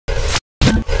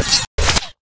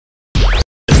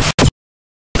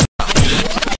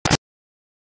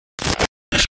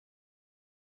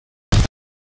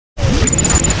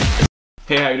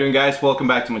Hey, how you doing, guys? Welcome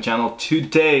back to my channel.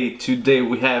 Today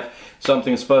we have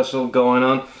something special going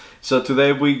on. So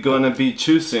today we're gonna be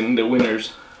choosing the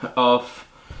winners of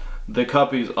the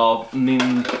copies of the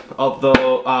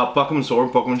Pokemon Sword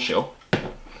and Pokemon Shield.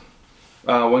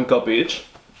 One copy each.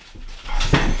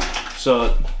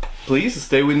 So please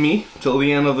stay with me till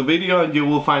the end of the video and you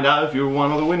will find out if you're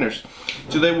one of the winners.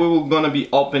 Today we will gonna be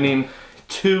opening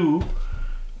 2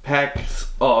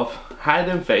 packs of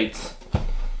Hidden Fates.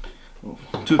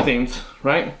 2 themes,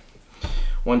 right?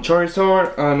 One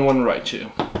Charizard and one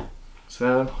Raichu.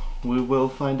 So we will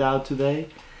find out today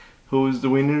who is the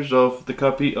winners of the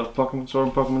copy of Pokemon Sword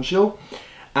and Pokemon Shield.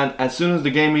 And as soon as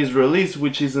the game is released,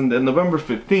 which is in the November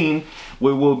 15,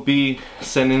 we will be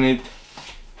sending it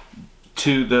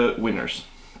to the winners.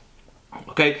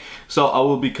 Okay, so I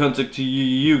will be contacting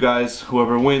you guys,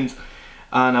 whoever wins,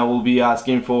 and I will be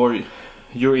asking for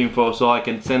your info so I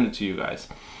can send it to you guys.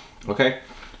 Okay,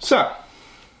 so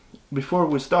before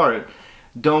we start,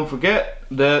 don't forget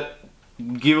that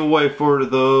giveaway for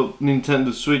the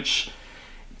Nintendo Switch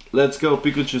Let's Go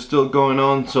Pikachu is still going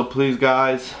on, so please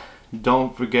guys,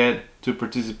 don't forget to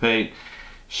participate.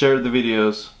 Share the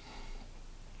videos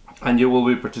and you will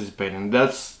be participating.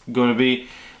 That's gonna be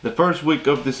the first week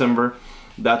of December.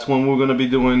 That's when we're gonna be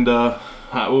doing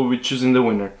we'll be choosing the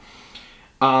winner.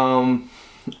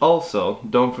 Also,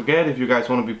 don't forget, if you guys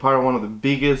want to be part of one of the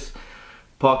biggest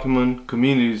Pokemon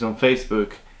communities on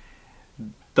Facebook,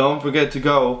 don't forget to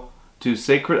go to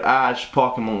Sacred Ash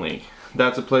Pokemon League.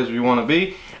 That's a place where you want to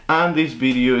be. And this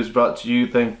video is brought to you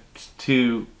thanks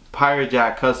to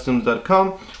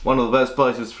PirateJackCustoms.com, one of the best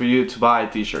places for you to buy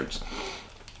t-shirts.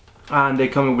 And they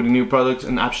come in with a new product,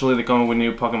 and actually they come in with a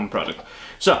new Pokemon product.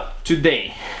 So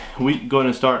today we're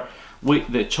gonna start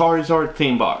with the Charizard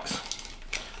theme box.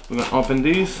 We're gonna open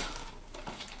these.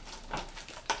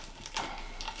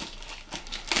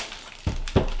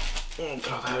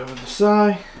 Throw that over the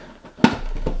side.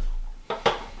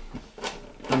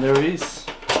 And there is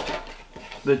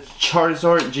the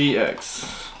Charizard GX.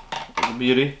 The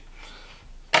beauty.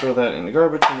 Throw that in the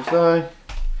garbage on the side.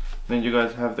 Then you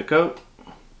guys have the coat.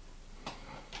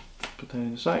 Put that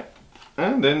in the side.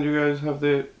 And then you guys have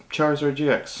the Charizard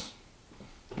GX.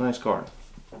 Nice card.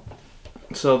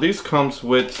 So this comes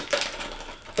with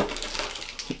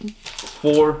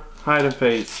 4 Hidden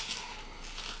Fates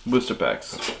booster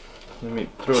packs. Let me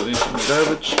throw these in the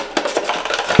garbage.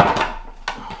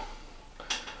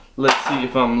 Let's see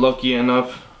if I'm lucky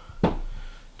enough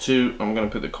to, I'm gonna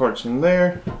put the cards in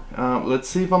there. Let's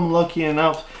see if I'm lucky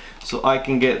enough so I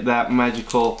can get that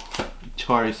magical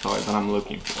Charizard that I'm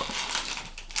looking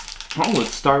for. Well,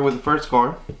 let's start with the first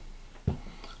card.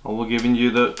 I will give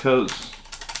you the codes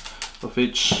of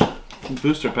each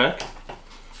booster pack.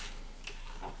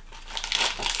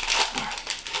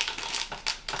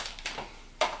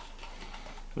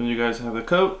 When you guys have the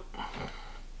code,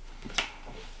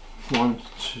 1,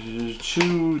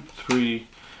 2, 3,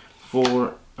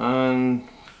 4, and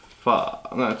 5.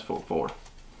 That's 4.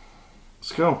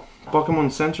 Let's go.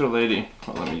 Pokemon Center Lady.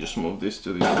 Oh, let me just move this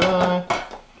to the side.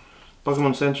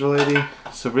 Pokemon Center Lady,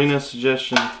 Sabrina's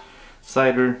Suggestion,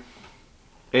 Cider,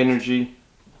 Energy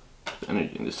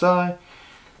in the side,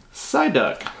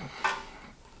 Psyduck,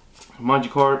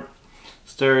 Magikarp,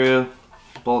 Stereo,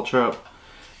 Boltrop,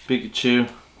 Pikachu,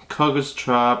 Koga's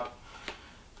Trap,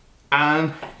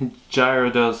 and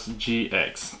Gyarados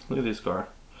GX. Look at this card.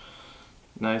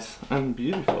 Nice and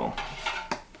beautiful.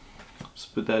 Let's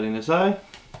put that in the side.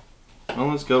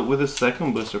 And let's go with the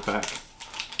second booster pack.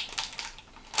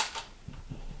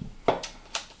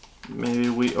 Maybe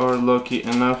we are lucky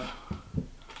enough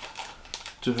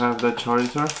to have that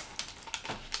Charizard.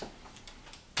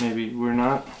 Maybe we're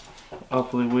not.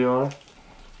 Hopefully we are.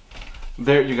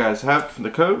 There you guys have the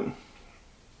code.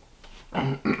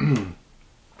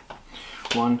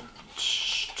 1,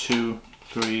 2,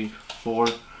 3, 4,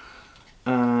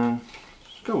 and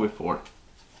let's go with 4.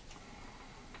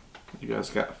 You guys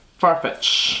got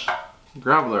Farfetch,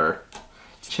 Graveler,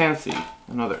 Chansey,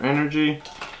 another Energy,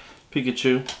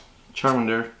 Pikachu,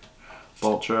 Charmander,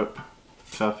 Boltrop,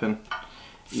 Cuffin,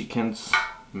 Ekans,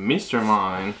 Mr.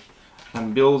 Mime,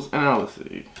 and Bill's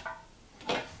Analysis.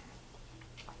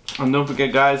 And don't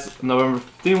forget guys, November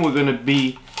 15 we're gonna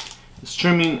be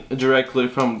streaming directly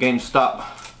from GameStop.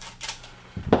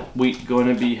 We're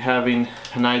gonna be having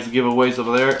nice giveaways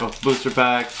over there of booster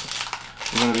packs.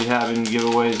 We're gonna be having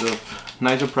giveaways of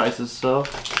nicer prices, so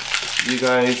you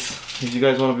guys, if you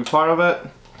guys want to be part of it,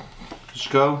 just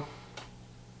go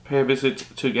pay a visit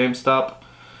to GameStop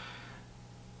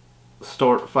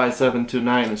store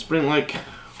 5729 in Spring Lake.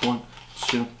 1,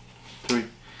 2, 3,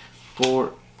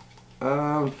 4,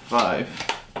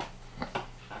 5.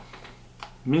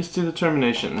 Misty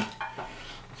Determination,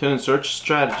 Lieutenant Search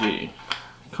Strategy,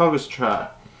 Cogus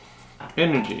Trap,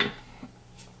 Energy,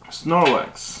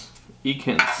 Snorlax,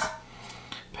 Ekans,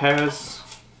 Paris,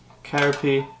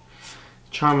 Caterpie,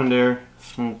 Charmander,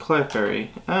 and Clefairy.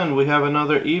 And we have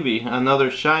another Eevee, another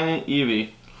shiny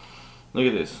Eevee. Look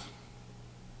at this.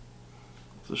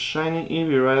 It's a shiny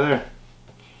Eevee right there.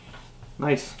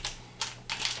 Nice.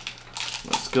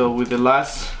 Let's go with the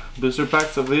last booster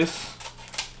packs of this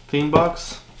theme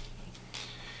box.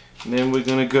 And then we're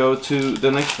gonna go to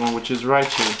the next one, which is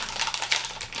Raichu.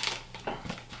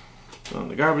 Throw in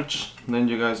the garbage. And then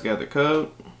you guys get the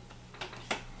code.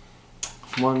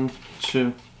 1,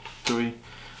 2, 3,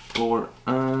 4,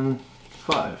 and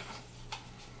 5.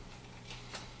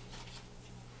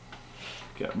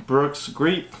 Got Brooks,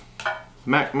 Greet,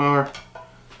 Magmar,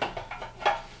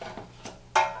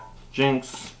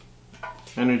 Jinx,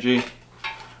 Energy.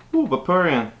 Ooh,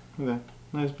 Vaporeon. Look at that.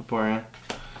 Nice Vaporeon.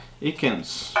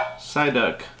 Ekans,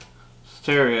 Psyduck,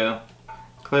 Stereo,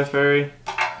 Clefairy,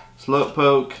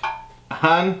 Slowpoke,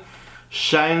 and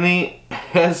shiny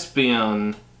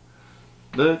Espeon.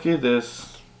 Look at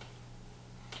this.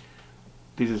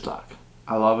 This is luck.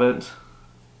 I love it.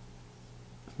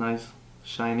 It's nice,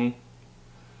 shiny.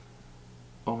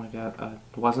 Oh my god,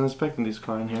 I wasn't expecting this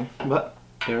card in here, but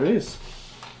there it is.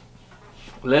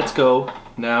 Let's go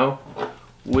now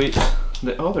with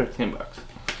the other 10 bucks.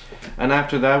 And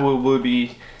after that we will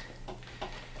be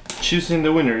choosing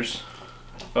the winners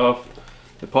of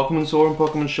the Pokemon Sword and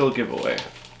Pokemon Shield giveaway.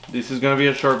 This is gonna be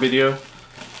a short video.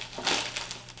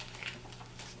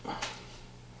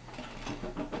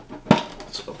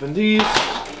 Let's open these,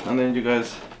 and then you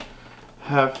guys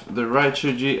have the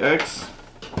Raichu GX.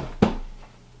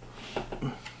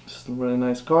 Just a really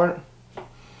nice card.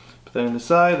 Put that in the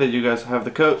side, then you guys have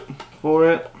the code for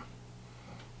it.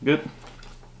 Good.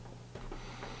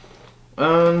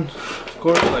 And of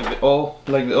course, like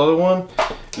the other one,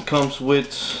 it comes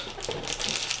with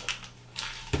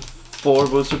 4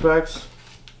 booster packs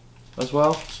as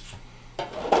well.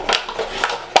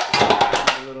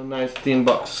 A little nice tin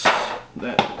box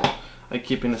that I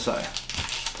keep in the side.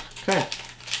 Okay,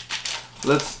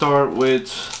 let's start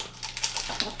with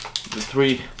the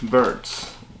 3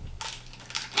 birds.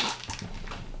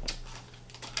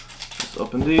 Let's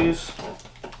open these.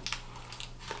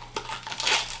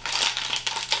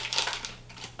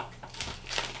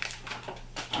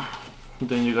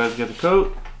 Then you guys get the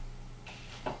code.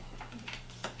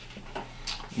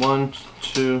 1,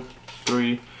 2,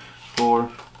 3,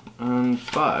 4, and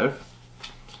 5.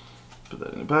 Put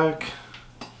that in the back.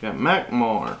 Got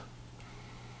Magmar,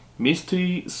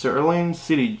 Misty Sterling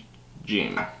City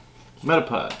Gym,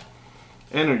 Metapod,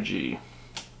 Energy.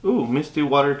 Ooh, Misty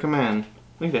Water Command.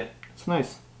 Look at that, it's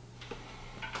nice.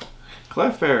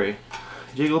 Clefairy,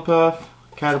 Jigglypuff,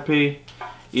 Caterpie,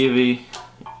 Eevee,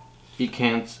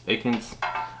 Ekans,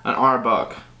 and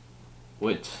Arbok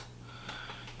with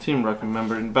Team Rocket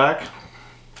member in the back.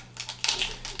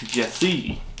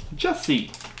 Jessie.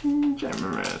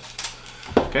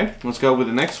 Okay, let's go with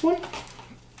the next one.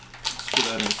 Let's put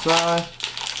that inside.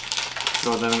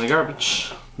 Throw that in the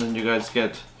garbage. Then you guys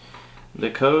get the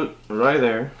code right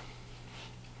there.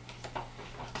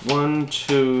 1,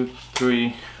 2,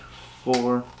 3,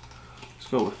 4. Let's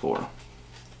go with 4.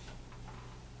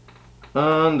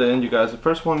 And then you guys, the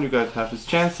first one you guys have is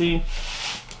Chansey,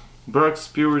 Brooks,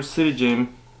 Pure City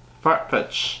Gym,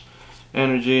 Farfetch,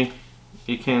 Energy,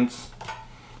 Ekans,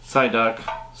 Psyduck,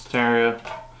 Stereo,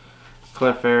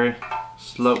 Clefairy,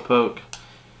 Slowpoke,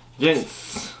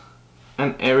 Jinx,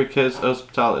 and Erika's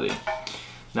Hospitality.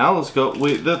 Now let's go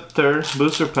with the 3rd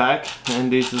booster pack,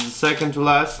 and this is the second to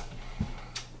last.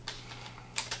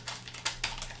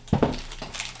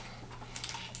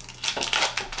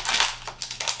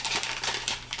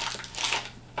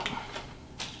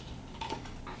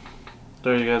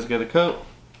 There you guys get a code.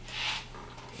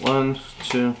 1,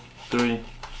 2, 3,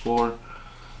 4.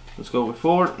 Let's go with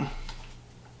 4.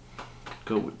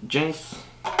 Go with Jinx,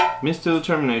 Misty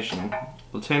Determination,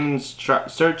 Lieutenant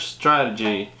Search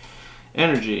Strategy,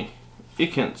 Energy,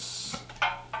 Ekans,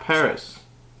 Paris,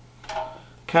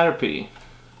 Caterpie,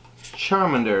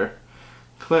 Charmander,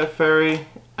 Clefairy,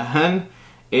 and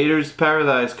Ader's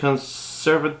Paradise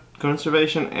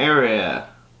Conservation Area.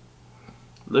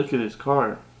 Look at this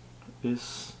card.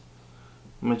 It's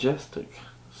majestic.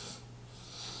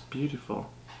 It's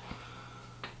beautiful.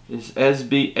 It's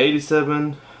SB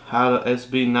 87 out of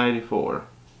SB 94.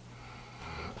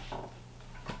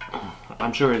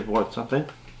 I'm sure it's worth something.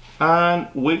 And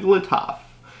Wigglytuff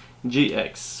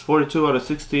GX 42 out of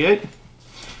 68.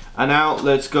 And now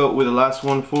let's go with the last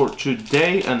one for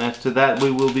today, and after that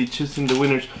we will be choosing the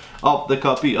winners of the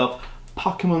copy of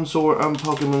Pokemon Sword and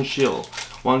Pokemon Shield.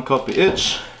 One copy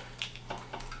each.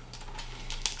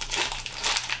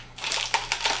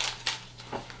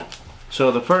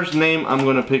 So the first name I'm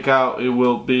gonna pick out, it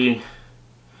will be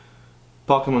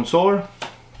Pokemon Sword,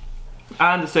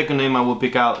 and the second name I will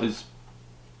pick out is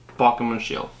Pokemon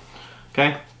Shield.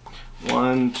 Okay,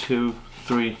 1, 2,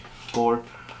 3, 4,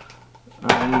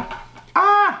 and it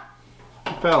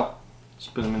fell. Let's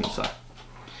put them inside.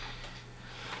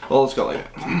 Well, let's go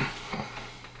like that.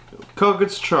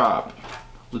 Coco's Trap,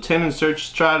 Lieutenant Search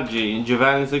Strategy,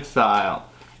 Giovanni's Exile,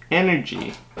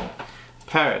 Energy,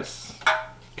 Paris,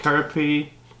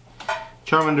 Caterpie,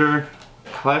 Charmander,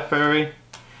 Clefairy,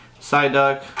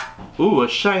 Psyduck. Ooh, a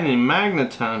shiny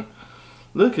Magneton.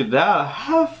 Look at that, I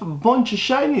have a bunch of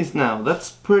shinies now.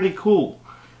 That's pretty cool.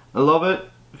 I love it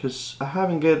because I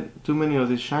haven't get too many of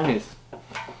these shinies.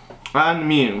 And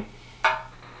Mew.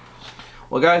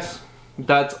 Well guys,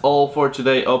 that's all for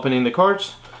today opening the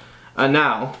cards. And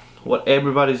now, what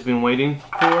everybody's been waiting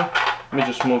for. Let me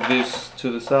just move this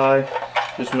to the side.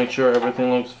 Just make sure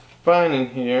everything looks fine in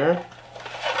here.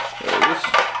 There it is.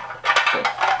 Okay.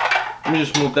 Let me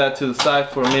just move that to the side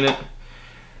for a minute.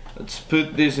 Let's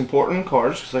put these important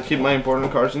cards, because I keep my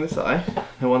important cards in the side.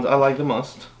 The ones I like the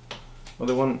most.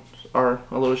 Other ones are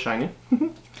a little shiny.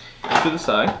 To the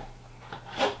side.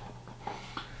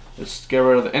 Let's get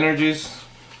rid of the energies.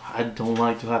 I don't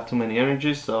like to have too many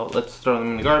energies, so let's throw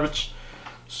them in the garbage.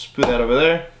 Just put that over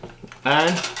there.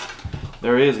 And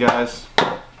there it is, guys.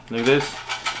 Look at this.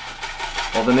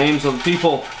 All the names of the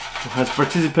people who has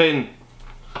participated.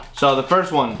 So the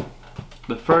first one,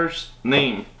 the first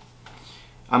name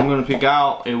I'm gonna pick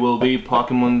out, it will be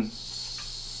Pokemon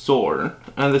Sword,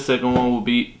 and the second one will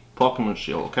be Pokemon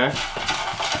Shield. Okay,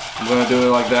 I'm gonna do it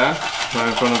like that, right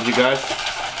in front of you guys,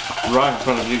 right in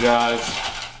front of you guys.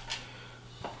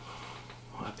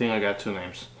 I think I got two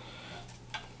names.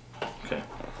 Okay,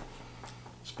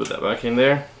 let's put that back in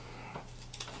there.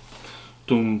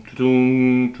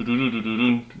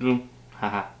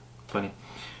 Haha, funny.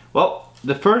 Well,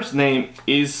 the first name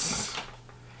is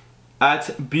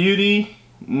at Beauty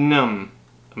Num.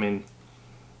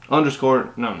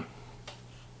 Underscore Num.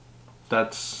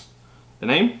 That's the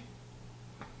name.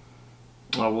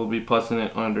 I will be posting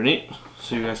it underneath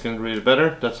so you guys can read it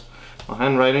better. That's my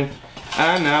handwriting.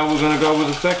 And now we're gonna go with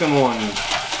the second one.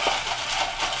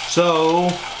 So,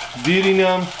 Beauty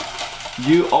Num,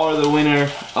 you are the winner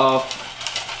of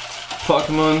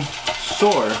Pokemon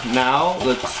Sword. Now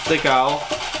let's take out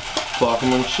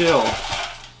Pokemon Shield.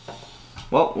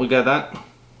 Well, we got that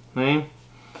name.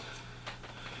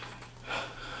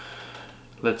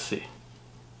 Let's see.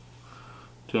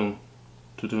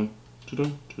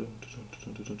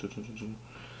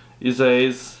 It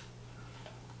says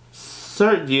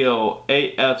Sergio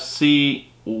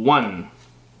AFC1.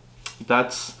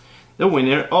 That's the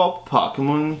winner of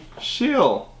Pokemon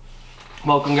Shield.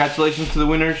 Well, congratulations to the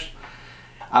winners.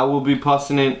 I will be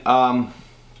posting it. I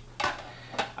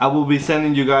will be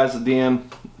sending you guys a DM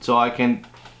so I can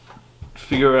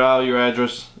figure out your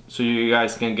address so you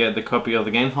guys can get the copy of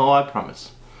the game. Oh, I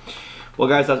promise. Well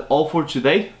guys, that's all for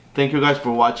today. Thank you guys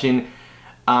for watching,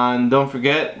 and don't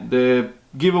forget the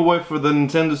giveaway for the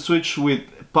Nintendo Switch with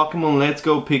Pokemon Let's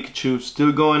Go Pikachu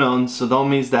still going on, so don't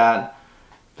miss that.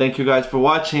 Thank you guys for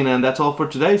watching, and that's all for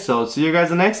today, so see you guys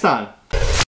the next time.